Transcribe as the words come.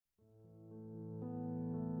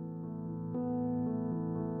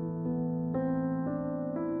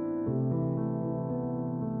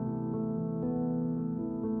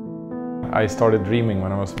I started dreaming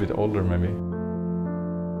when I was a bit older, maybe.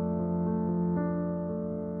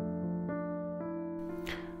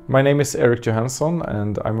 My name is Erik Johansson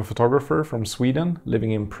and I'm a photographer from Sweden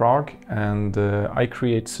living in Prague, and I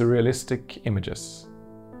create surrealistic images.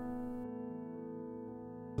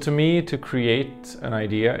 To me, to create an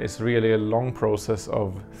idea is really a long process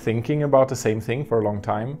of thinking about the same thing for a long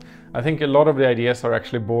time. I think a lot of the ideas are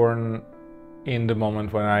actually born in the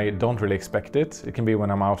moment when I don't really expect it. It can be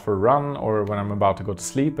when I'm out for a run or when I'm about to go to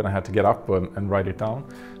sleep and I had to get up and write it down.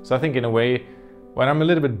 So I think in a way, when I'm a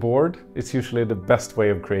little bit bored, it's usually the best way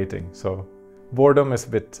of creating. So boredom is a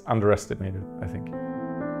bit underestimated, I think.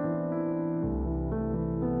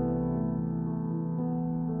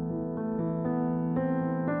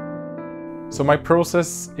 So my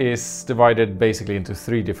process is divided basically into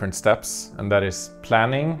 3 different steps, and that is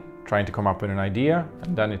planning, trying to come up with an idea,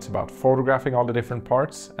 and then it's about photographing all the different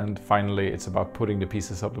parts, and finally it's about putting the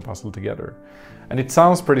pieces of the puzzle together. And it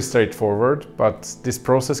sounds pretty straightforward, but this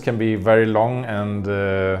process can be very long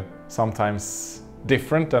and sometimes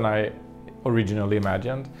different than I originally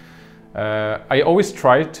imagined. I always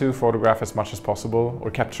try to photograph as much as possible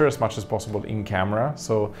or capture as much as possible in camera,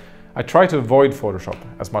 so I try to avoid Photoshop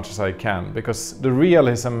as much as I can, because the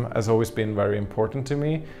realism has always been very important to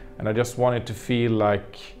me, and I just want it to feel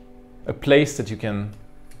like a place that you can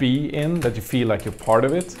be in, that you feel like you're part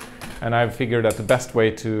of it. And I've figured that the best way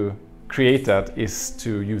to create that is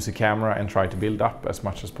to use a camera and try to build up as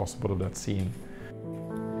much as possible of that scene.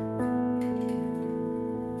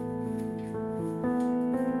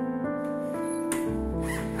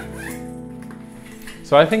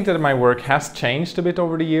 So I think that my work has changed a bit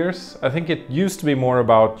over the years. I think it used to be more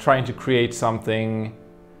about trying to create something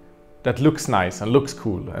that looks nice and looks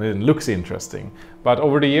cool and it looks interesting. But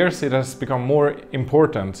over the years it has become more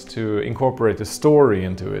important to incorporate a story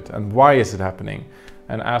into it and why is it happening,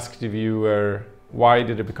 and ask the viewer, why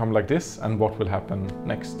did it become like this and what will happen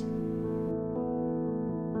next?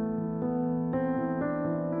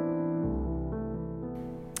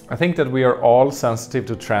 I think that we are all sensitive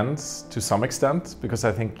to trends to some extent, because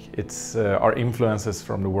I think it's our influences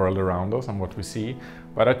from the world around us and what we see.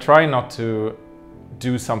 But I try not to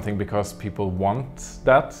do something because people want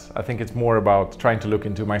that. I think it's more about trying to look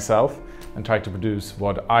into myself and try to produce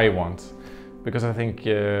what I want. Because I think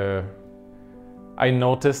I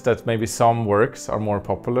noticed that maybe some works are more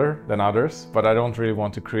popular than others, but I don't really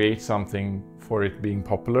want to create something for it being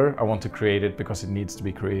popular. I want to create it because it needs to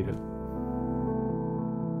be created.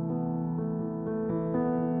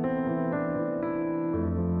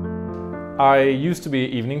 I used to be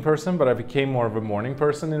an evening person, but I became more of a morning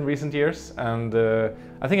person in recent years, and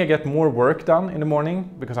I think I get more work done in the morning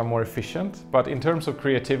because I'm more efficient. But in terms of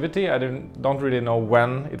creativity, I don't really know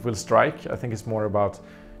when it will strike. I think it's more about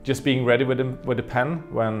just being ready with the pen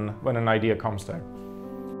when an idea comes there.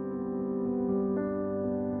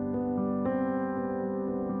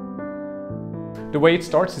 The way it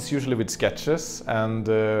starts is usually with sketches, and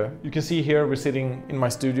you can see here we're sitting in my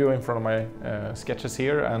studio in front of my sketches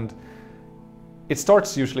here, and it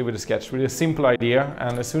starts usually with a sketch, with a simple idea,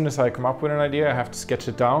 and as soon as I come up with an idea I have to sketch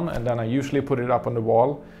it down, and then I usually put it up on the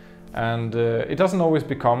wall, and it doesn't always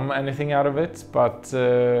become anything out of it, but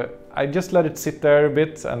I just let it sit there a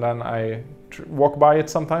bit, and then I walk by it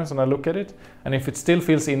sometimes and I look at it, and if it still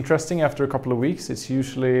feels interesting after a couple of weeks, it's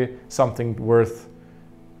usually something worth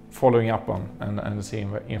following up on and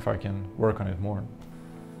seeing if I can work on it more.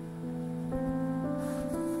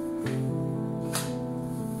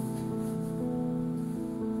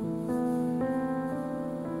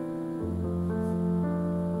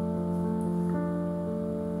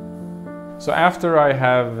 So after I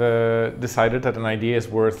have decided that an idea is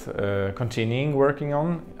worth continuing working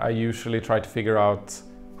on, I usually try to figure out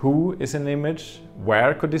who is in the image,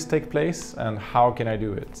 where could this take place, and how can I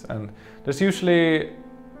do it. And there's usually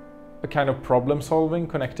a kind of problem solving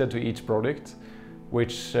connected to each project,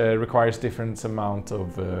 which requires different amount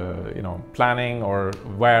of planning, or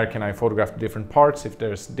where can I photograph different parts if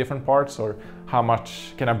there's different parts, or how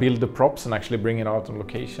much can I build the props and actually bring it out on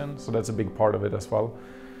location. So that's a big part of it as well.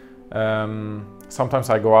 Sometimes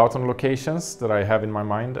I go out on locations that I have in my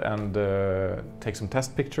mind and take some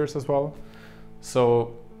test pictures as well.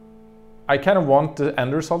 So I kind of want the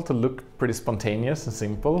end result to look pretty spontaneous and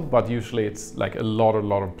simple, but usually it's like a lot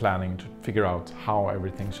of planning to figure out how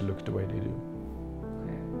everything should look the way they do.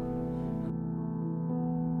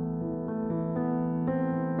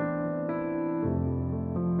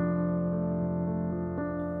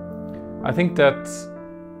 I think that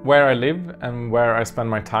where I live and where I spend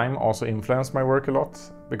my time also influence my work a lot,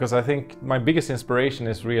 because I think my biggest inspiration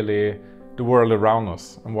is really the world around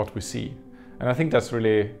us and what we see. And I think that's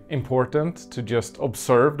really important, to just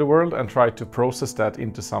observe the world and try to process that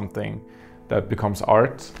into something that becomes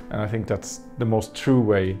art. And I think that's the most true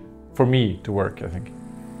way for me to work, I think.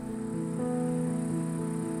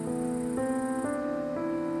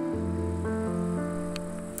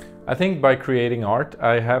 I think by creating art,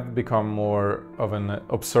 I have become more of an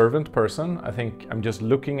observant person. I think I'm just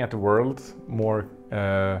looking at the world more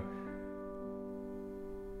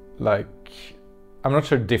I'm not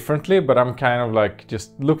sure differently, but I'm kind of like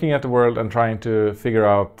just looking at the world and trying to figure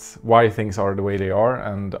out why things are the way they are,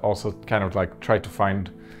 and also kind of like try to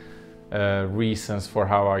find reasons for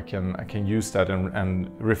how I can use that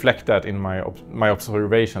and reflect that in my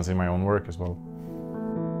observations in my own work as well.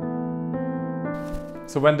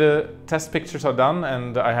 So when the test pictures are done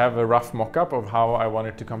and I have a rough mock-up of how I want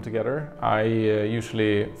it to come together, I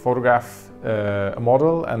usually photograph a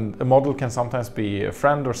model, and a model can sometimes be a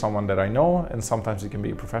friend or someone that I know, and sometimes it can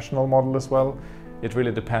be a professional model as well. It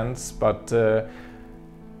really depends, but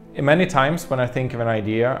many times when I think of an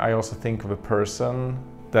idea, I also think of a person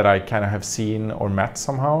that I kind of have seen or met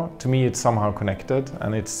somehow. To me, it's somehow connected,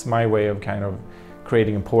 and it's my way of kind of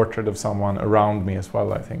creating a portrait of someone around me as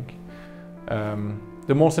well, I think.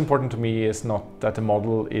 The most important to me is not that the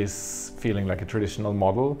model is feeling like a traditional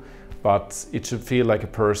model, but it should feel like a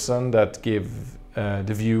person that give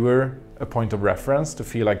the viewer a point of reference, to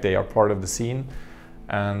feel like they are part of the scene,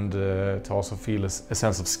 and to also feel a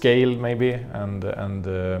sense of scale maybe. And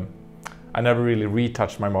I never really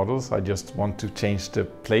retouch my models. I just want to change the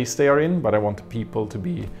place they are in, but I want the people to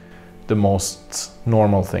be the most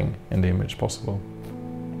normal thing in the image possible.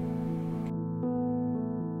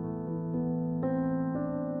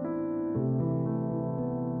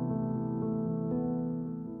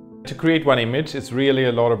 To create one image, it's really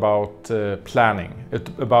a lot about planning. It's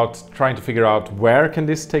about trying to figure out where can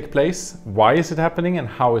this take place, why is it happening, and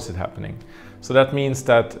how is it happening. So that means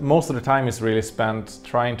that most of the time is really spent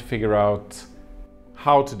trying to figure out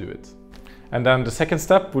how to do it. And then the second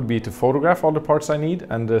step would be to photograph all the parts I need,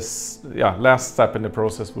 and this last step in the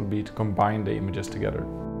process would be to combine the images together.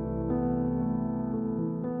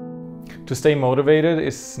 To stay motivated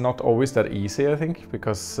is not always that easy, I think,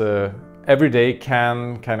 because every day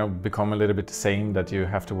can kind of become a little bit the same, that you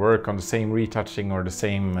have to work on the same retouching or the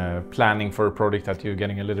same planning for a project that you're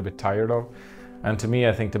getting a little bit tired of. And to me,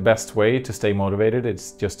 I think the best way to stay motivated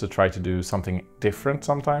is just to try to do something different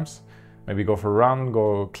sometimes. Maybe go for a run,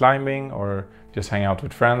 go climbing, or just hang out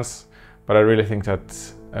with friends. But I really think that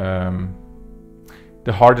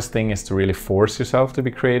the hardest thing is to really force yourself to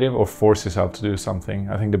be creative or force yourself to do something.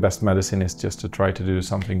 I think the best medicine is just to try to do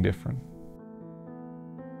something different.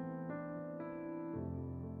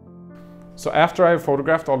 So after I've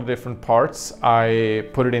photographed all the different parts, I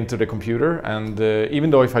put it into the computer, and even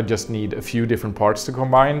though if I just need a few different parts to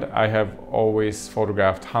combine, I have always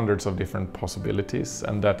photographed hundreds of different possibilities,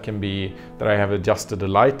 and that can be that I have adjusted the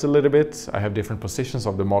light a little bit, I have different positions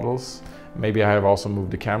of the models, maybe I have also moved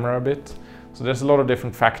the camera a bit. So there's a lot of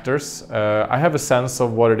different factors. I have a sense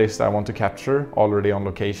of what it is that I want to capture already on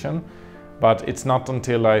location. But it's not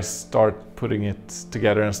until I start putting it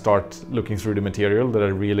together and start looking through the material that I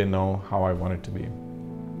really know how I want it to be.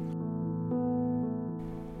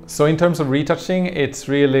 So in terms of retouching, it's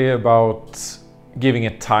really about giving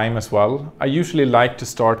it time as well. I usually like to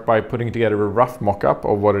start by putting together a rough mock-up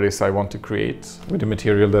of what it is I want to create with the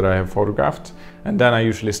material that I have photographed. And then I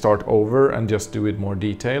usually start over and just do it more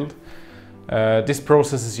detailed. This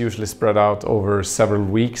process is usually spread out over several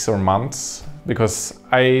weeks or months, because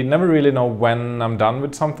I never really know when I'm done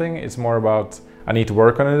with something. It's more about I need to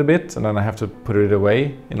work on it a bit, and then I have to put it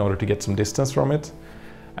away in order to get some distance from it.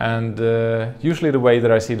 And usually the way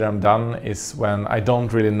that I see that I'm done is when I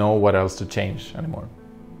don't really know what else to change anymore.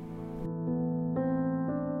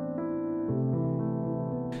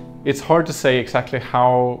 It's hard to say exactly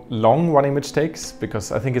how long one image takes,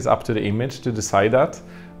 because I think it's up to the image to decide that.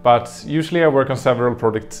 But usually I work on several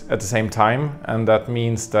projects at the same time, and that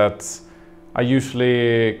means that I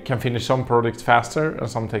usually can finish some projects faster and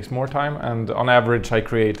some takes more time, and on average I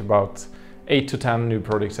create about 8 to 10 new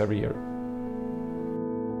projects every year.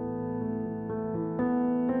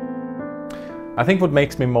 I think what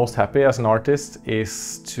makes me most happy as an artist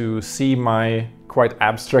is to see my quite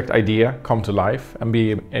abstract idea come to life and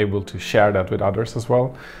be able to share that with others as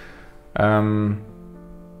well.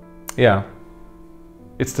 Yeah,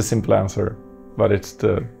 it's the simple answer, but it's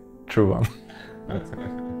the true one.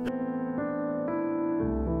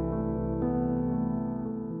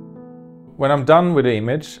 when I'm done with the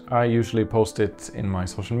image, I usually post it in my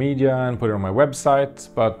social media and put it on my website.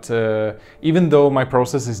 But even though my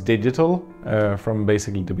process is digital, from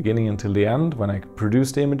basically the beginning until the end, when I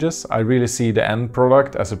produce the images, I really see the end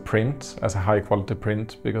product as a print, as a high quality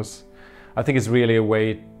print, because I think it's really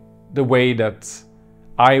the way that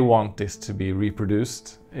I want this to be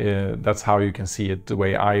reproduced. That's how you can see it the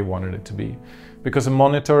way I wanted it to be. Because a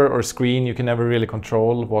monitor or screen, you can never really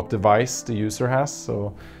control what device the user has.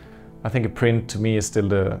 So I think a print to me is still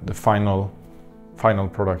the final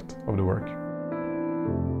product of the work.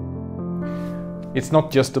 It's not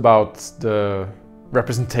just about the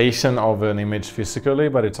representation of an image physically,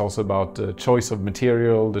 but it's also about the choice of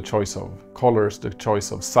material, the choice of colors, the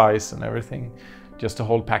choice of size and everything. Just the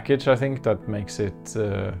whole package, I think, that makes it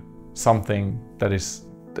something that is,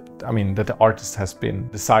 I mean, that the artist has been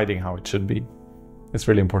deciding how it should be. It's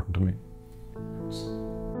really important to me.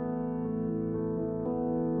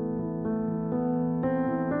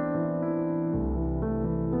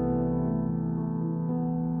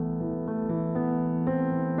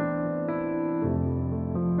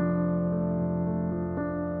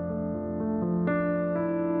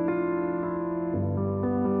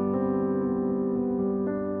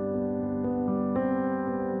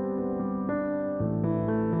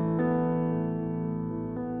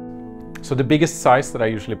 So the biggest size that I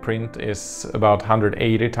usually print is about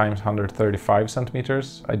 180 times 135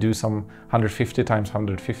 centimeters. I do some 150 times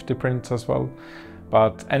 150 prints as well.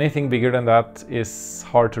 But anything bigger than that is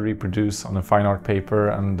hard to reproduce on a fine art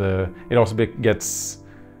paper, and it also gets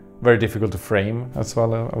very difficult to frame as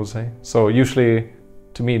well, I would say. So usually,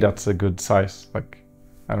 to me, that's a good size. Like,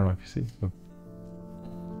 I don't know if you see, look,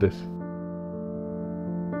 this.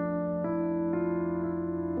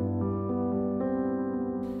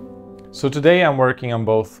 So today I'm working on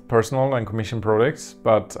both personal and commission projects,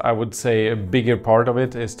 but I would say a bigger part of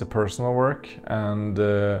it is the personal work. And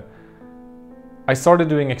I started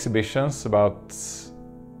doing exhibitions about,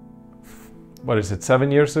 what is it,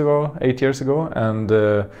 7 years ago, 8 years ago. And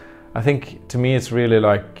I think to me it's really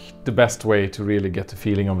like the best way to really get the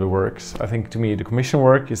feeling of the works. I think to me the commission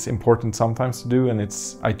work is important sometimes to do, and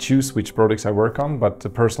I choose which projects I work on, but the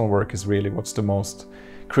personal work is really what's the most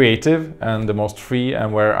creative and the most free,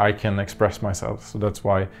 and where I can express myself. So that's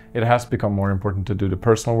why it has become more important to do the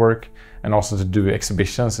personal work and also to do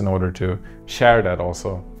exhibitions in order to share that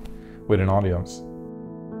also with an audience.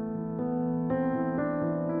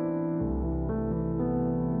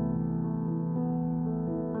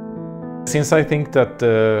 Since I think that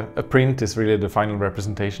a print is really the final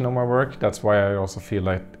representation of my work, that's why I also feel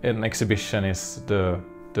like an exhibition is the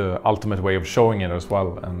ultimate way of showing it as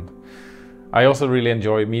well. And I also really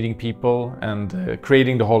enjoy meeting people, and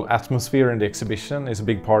creating the whole atmosphere in the exhibition is a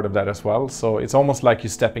big part of that as well. So it's almost like you're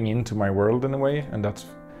stepping into my world in a way, and that's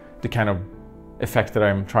the kind of effect that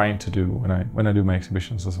I'm trying to do when I do my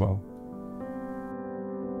exhibitions as well.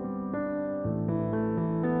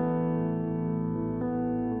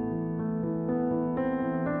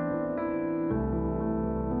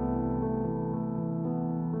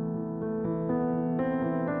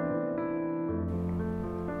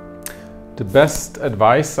 The best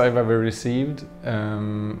advice I've ever received,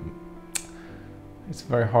 it's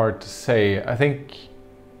very hard to say. I think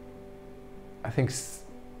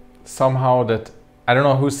somehow that, I don't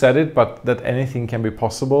know who said it, but that anything can be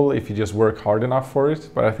possible if you just work hard enough for it.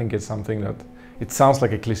 But I think it's something that, it sounds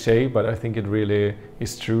like a cliche, but I think it really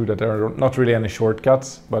is true that there are not really any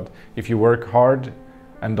shortcuts. But if you work hard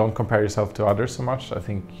and don't compare yourself to others so much, I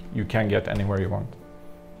think you can get anywhere you want.